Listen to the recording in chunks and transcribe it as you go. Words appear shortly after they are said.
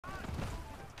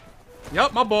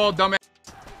Yep, my ball, dumbass.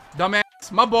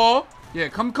 Dumbass, my ball. Yeah,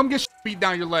 come get beat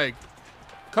down your leg.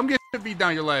 Come get beat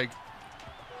down your leg.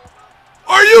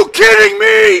 Are you kidding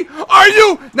me? Are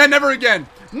you? Nah, never again.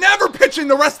 Never pitching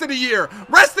the rest of the year.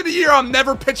 Rest of the year, I'm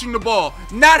never pitching the ball.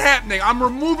 Not happening. I'm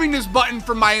removing this button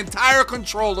from my entire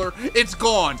controller. It's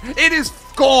gone. It is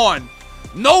gone.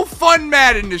 No fun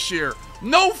Madden this year.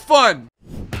 No fun.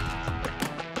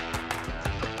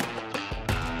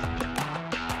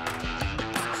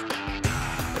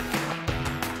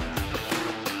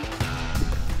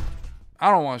 I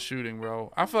don't want shooting,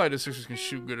 bro. I feel like the Sixers can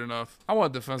shoot good enough. I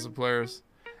want defensive players.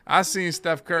 I seen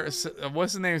Steph Curry.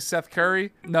 What's his name? Seth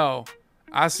Curry? No.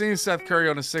 I seen Seth Curry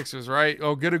on the Sixers, right?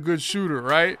 Oh, get a good shooter,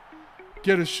 right?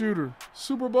 Get a shooter.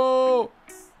 Superbowl.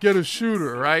 Get a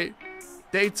shooter, right?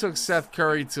 They took Seth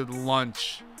Curry to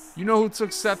lunch. You know who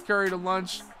took Seth Curry to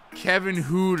lunch? Kevin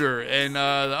Hooter and the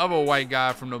other white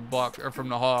guy from the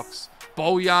Hawks.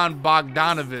 Bojan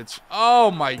Bogdanovic.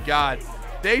 Oh my God.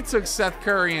 They took Seth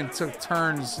Curry and took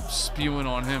turns spewing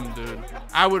on him, dude.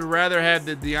 I would rather have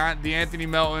the DeAnthony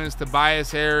Meltons, Tobias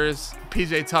Harris,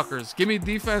 PJ Tuckers. Give me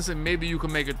defense and maybe you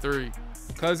can make it 3.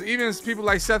 Because even people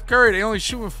like Seth Curry, they only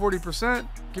shooting 40%.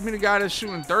 Give me the guy that's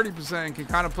shooting 30% and can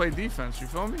kind of play defense. You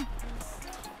feel me?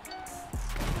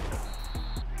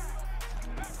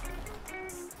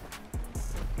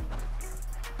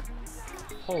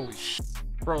 Holy shit.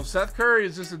 Bro, Seth Curry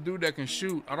is just a dude that can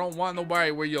shoot. I don't want nobody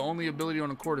where your only ability on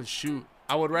the court is shoot.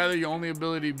 I would rather your only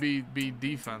ability be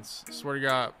defense. I swear to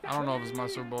God. I don't know if it's my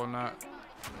Superbowl or not.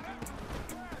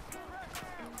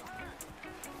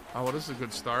 Oh, well, this is a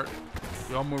good start.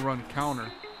 Yo, I'm gonna run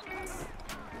counter.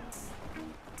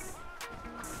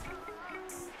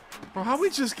 Bro, how we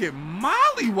just get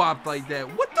mollywopped like that?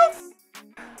 What the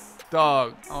f?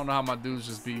 Dog, I don't know how my dudes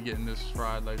just be getting this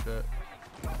fried like that.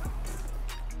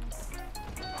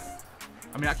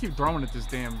 I mean, I keep throwing at this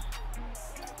damn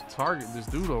target, this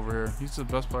dude over here. He's the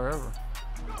best player ever.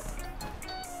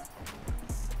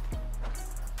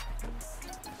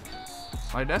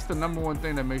 Like, that's the #1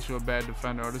 thing that makes you a bad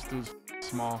defender. Oh, this dude's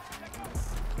small.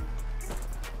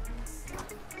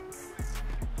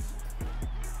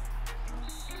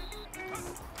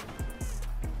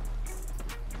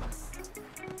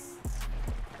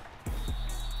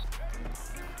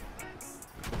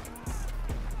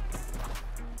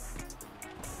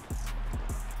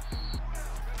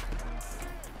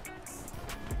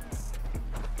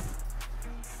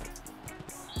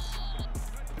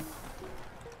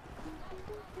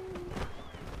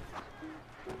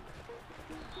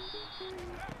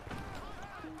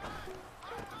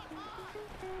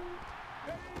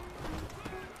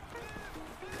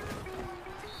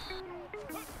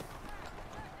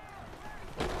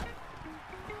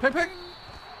 Pick.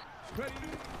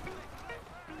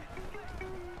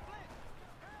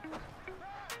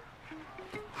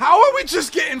 How are we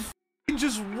just getting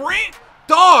just ran?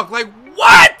 Dog, like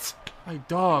what? Like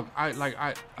dog,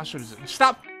 I should have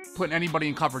stop putting anybody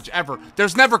in coverage ever.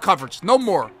 There's never coverage, no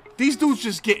more. These dudes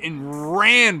just getting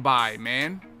ran by,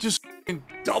 man. Just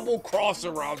double cross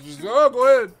around. Just go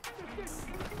ahead.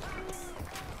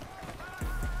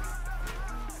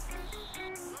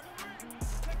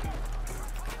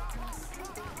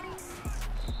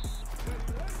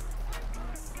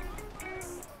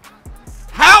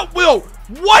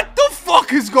 What the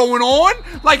fuck is going on?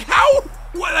 Like how?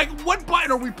 What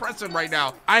button are we pressing right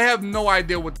now? I have no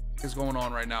idea what the is going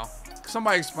on right now.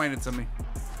 Somebody explain it to me.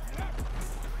 Yeah,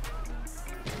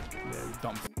 you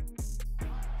dumb.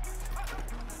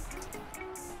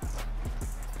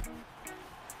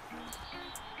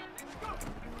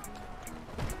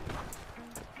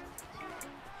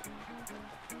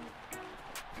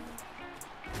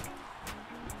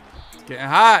 It's getting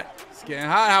hot. It's getting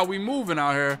hot how we moving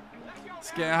out here.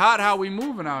 It's getting hot how we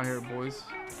moving out here, boys.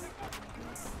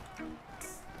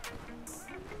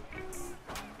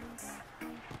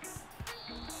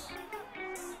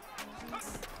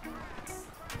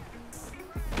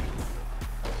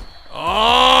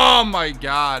 Oh my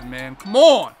God, man. Come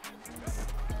on.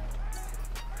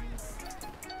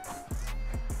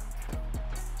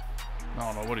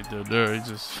 I don't know what he did there. He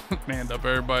just manned up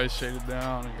everybody, shaded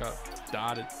down, and got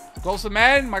dotted. Goals to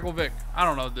Madden, Michael Vick. I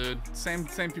don't know, dude. Same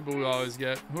people we always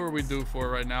get. Who are we due for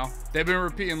right now? They've been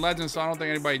repeating legends, so I don't think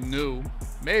anybody knew.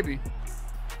 Maybe.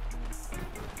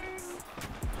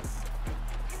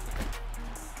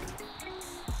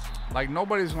 Like,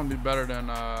 nobody's going to be better than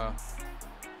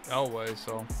Elway,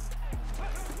 so.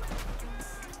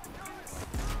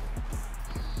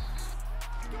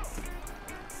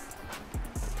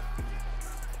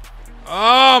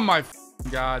 Oh, my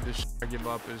God, this shit I give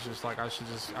up is just like I should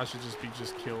just be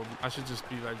killed. I should just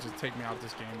be like, just take me out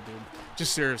this game, dude.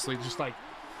 Just seriously, just like,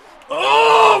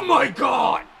 oh my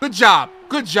God. Good job,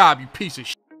 you piece of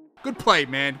shit. Good play,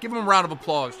 man. Give him a round of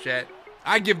applause, chat.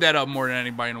 I give that up more than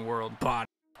anybody in the world. Bot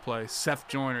play. Seth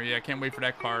Joyner. Yeah, I can't wait for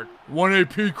that card. 1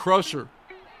 AP Crusher.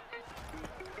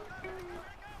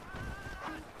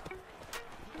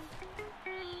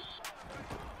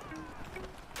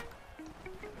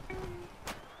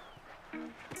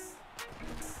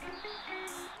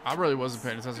 I really wasn't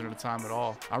paying attention at the time at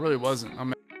all. I really wasn't. I'm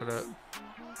mad for that.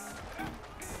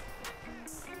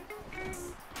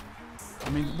 I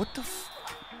mean, what the f...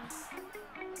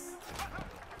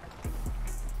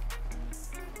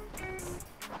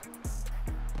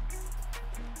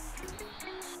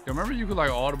 Yo, remember you could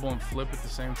like audible and flip at the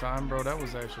same time, bro? That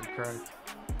was actually cracked.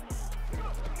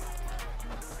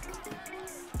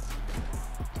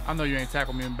 I know you ain't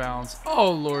tackled me in bounds.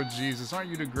 Oh, Lord Jesus. Aren't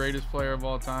you the greatest player of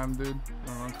all time, dude? I'm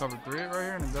gonna run cover 3 it right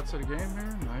here and the guts of the game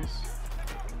here. Nice.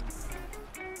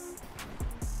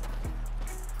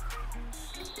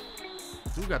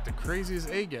 Dude got the craziest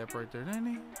A gap right there, didn't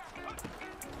he?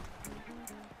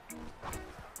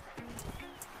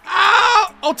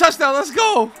 Ow! Oh, touchdown. Let's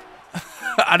go.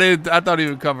 I thought he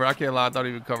would cover. I can't lie. I thought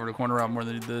he would cover the corner out more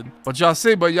than he did. But y'all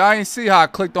ain't see how I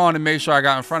clicked on and made sure I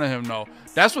got in front of him, though.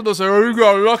 That's what they'll say. Oh, you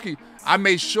got lucky. I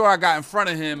made sure I got in front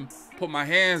of him, put my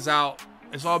hands out.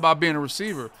 It's all about being a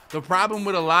receiver. The problem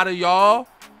with a lot of y'all, you know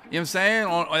what I'm saying,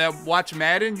 on that watch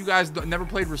Madden, you guys never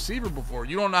played receiver before.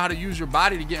 You don't know how to use your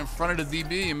body to get in front of the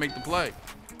DB and make the play.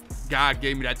 God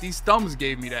gave me that. These thumbs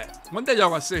gave me that. One day y'all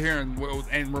gonna sit here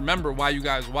and remember why you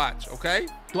guys watch, okay?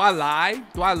 Do I lie?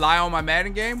 Do I lie on my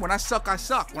Madden game? When I suck, I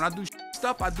suck. When I do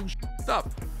stuff, I do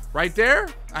stuff. Right there,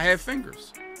 I have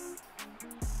fingers.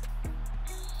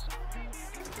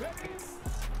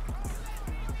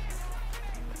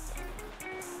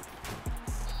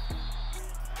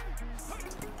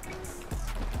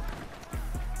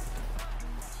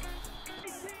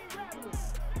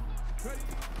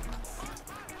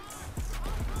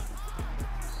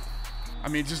 I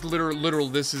mean, just literal,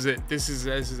 this is it. This is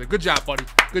it. Good job, buddy.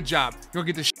 Good job. You're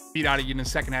gonna get the beat out of you in the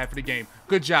second half of the game.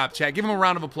 Good job, Chad. Give him a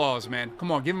round of applause, man.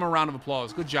 Come on, give him a round of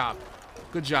applause. Good job.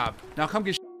 Good job. Now come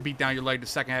get beat down your leg the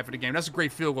second half of the game. That's a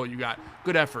great field goal you got.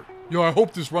 Good effort. Yo, I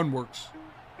hope this run works.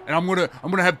 And I'm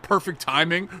gonna have perfect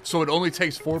timing, so it only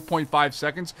takes 4.5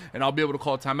 seconds, and I'll be able to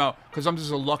call a timeout, because I'm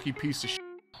just a lucky piece of shit.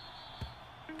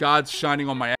 God's shining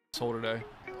on my asshole today.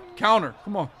 Counter.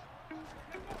 Come on.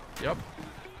 Yep.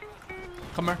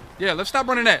 Come here. Yeah, let's stop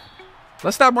running that.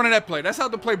 Let's stop running that play. That's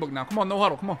out the playbook now. Come on, no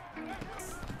huddle. Come on.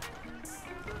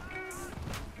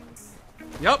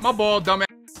 Yep, my ball, dumbass.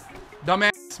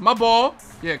 Dumbass. My ball.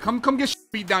 Yeah, come get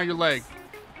beat down your leg.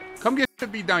 Come get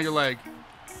beat down your leg.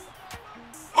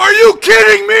 Are you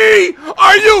kidding me?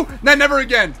 Are you? Nah, never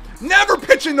again. Never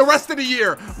pitching the rest of the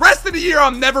year. Rest of the year,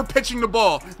 I'm never pitching the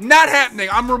ball. Not happening.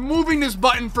 I'm removing this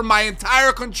button from my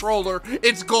entire controller.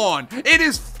 It's gone. It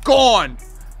is gone.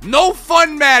 No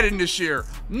fun Madden this year.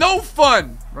 No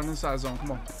fun. Run inside zone.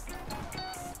 Come on.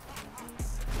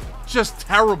 Just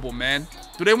terrible, man.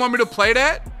 Do they want me to play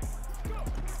that?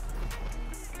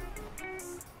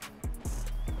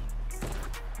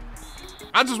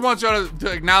 I just want y'all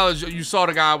to acknowledge you saw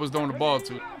the guy I was throwing the ball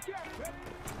to.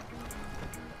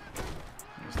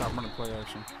 Stop running play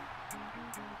action.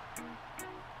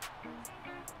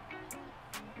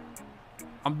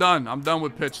 I'm done. I'm done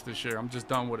with pitch this year. I'm just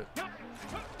done with it.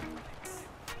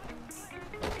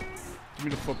 Give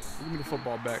me the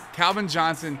football back. Calvin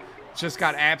Johnson just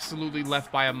got absolutely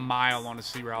left by a mile on a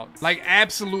C route. Like,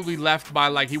 absolutely left by,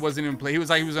 like, he wasn't even play. He was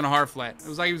like he was in a hard flat. It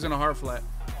was like he was in a hard flat.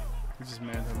 He just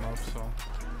manned him up, so.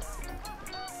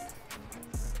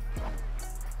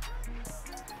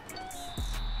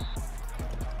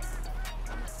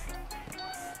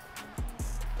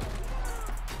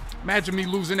 Imagine me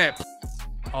losing that.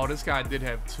 Oh, this guy did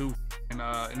have 2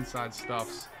 inside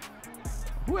stuffs.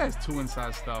 Who has 2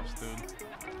 inside stuffs, dude?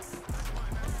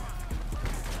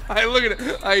 Hey, look at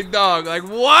it. Hey, dog. Like,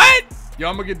 what? Yo,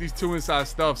 I'm gonna get these 2 inside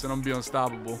stuffs and I'm gonna be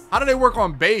unstoppable. How do they work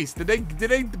on base? Did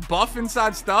they buff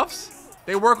inside stuffs?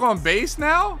 They work on base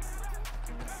now?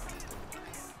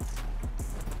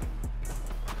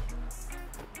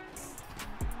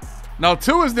 No,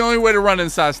 2 is the only way to run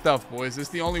inside stuff, boys. It's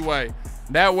the only way.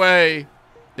 That way,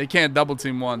 they can't double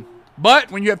team 1.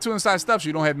 But when you have 2 inside stuffs,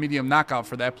 you don't have medium knockout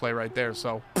for that play right there.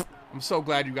 So I'm so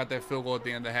glad you got that field goal at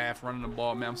the end of the half, running the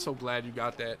ball, man. I'm so glad you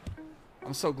got that.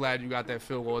 I'm so glad you got that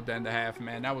field goal at the end of the half,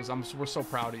 man. We're so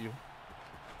proud of you.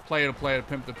 Player to player,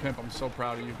 pimp to pimp. I'm so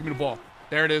proud of you. Give me the ball.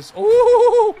 There it is.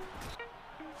 Ooh!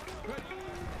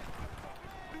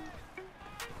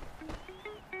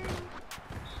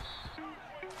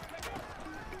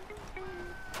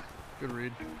 Good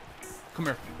read. Come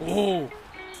here. Oh.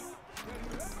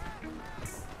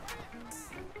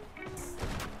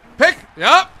 Pick.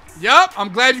 Yup. Yup.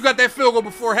 I'm glad you got that field goal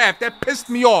before half. That pissed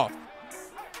me off.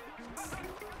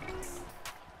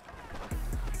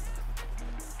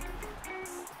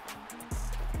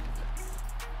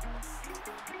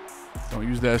 Don't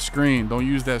use that screen. Don't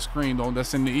use that screen. Don't.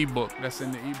 That's in the ebook. That's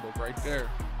in the ebook right there.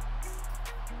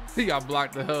 He got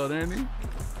blocked the hell, didn't he?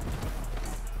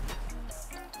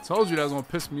 Told you that was gonna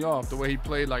piss me off the way he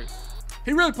played. Like,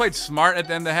 he really played smart at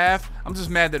the end of the half. I'm just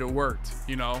mad that it worked,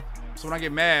 you know. So when I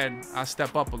get mad, I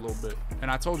step up a little bit. And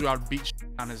I told you I'd beat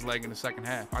on his leg in the second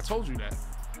half. I told you that.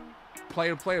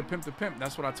 Player to player, pimp to pimp.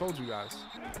 That's what I told you guys.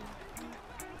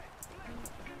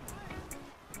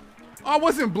 Oh, I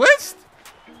wasn't blitzed?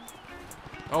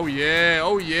 Oh yeah,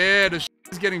 oh yeah. The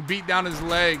is getting beat down his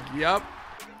leg. Yep.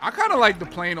 I kind of like the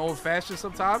plain old fashioned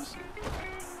sometimes.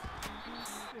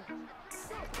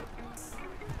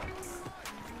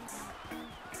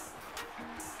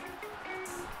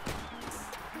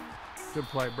 Good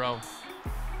play, bro.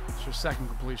 It's your second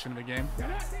completion of the game.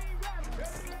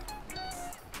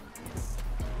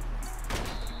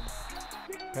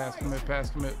 Pass commit, pass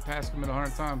commit, pass commit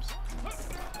 100 times.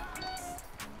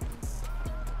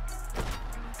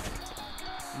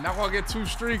 You're not gonna get 2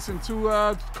 streaks and 2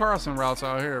 Carson routes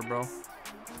out here, bro.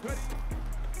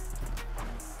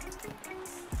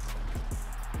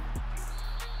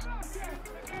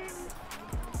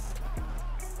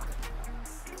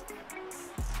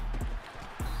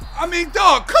 I mean,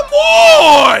 dog, come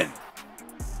on!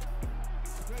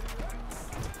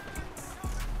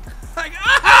 Like,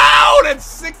 ow! That's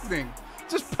sickening.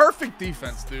 Just perfect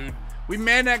defense, dude. We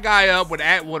man that guy up with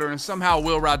Atwater, and somehow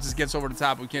Will Rod just gets over the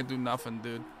top. We can't do nothing,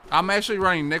 dude. I'm actually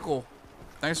running nickel.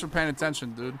 Thanks for paying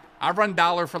attention, dude. I've run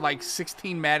dollar for like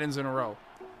 16 Maddens in a row.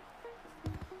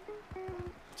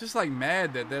 Just like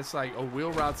mad that that's like a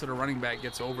wheel route to the running back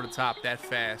gets over the top that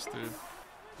fast, dude.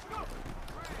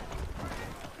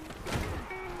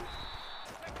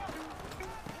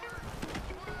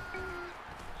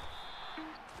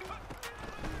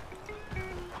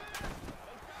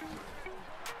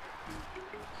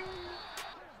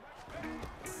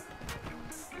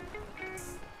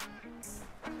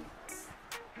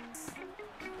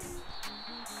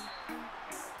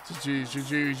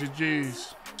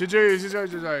 GG's.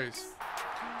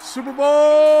 Super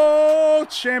Bowl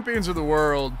champions of the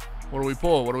world. What do we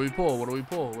pull? What do we pull? What do we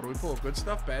pull? What do we pull? Good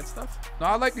stuff? Bad stuff? No,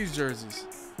 I like these jerseys.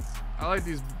 I like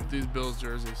these Bills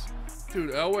jerseys.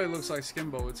 Dude, Elway looks like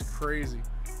Skimbo. It's crazy.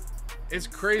 It's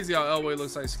crazy how Elway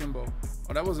looks like Skimbo.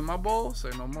 Oh, that wasn't my ball? Say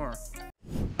no more.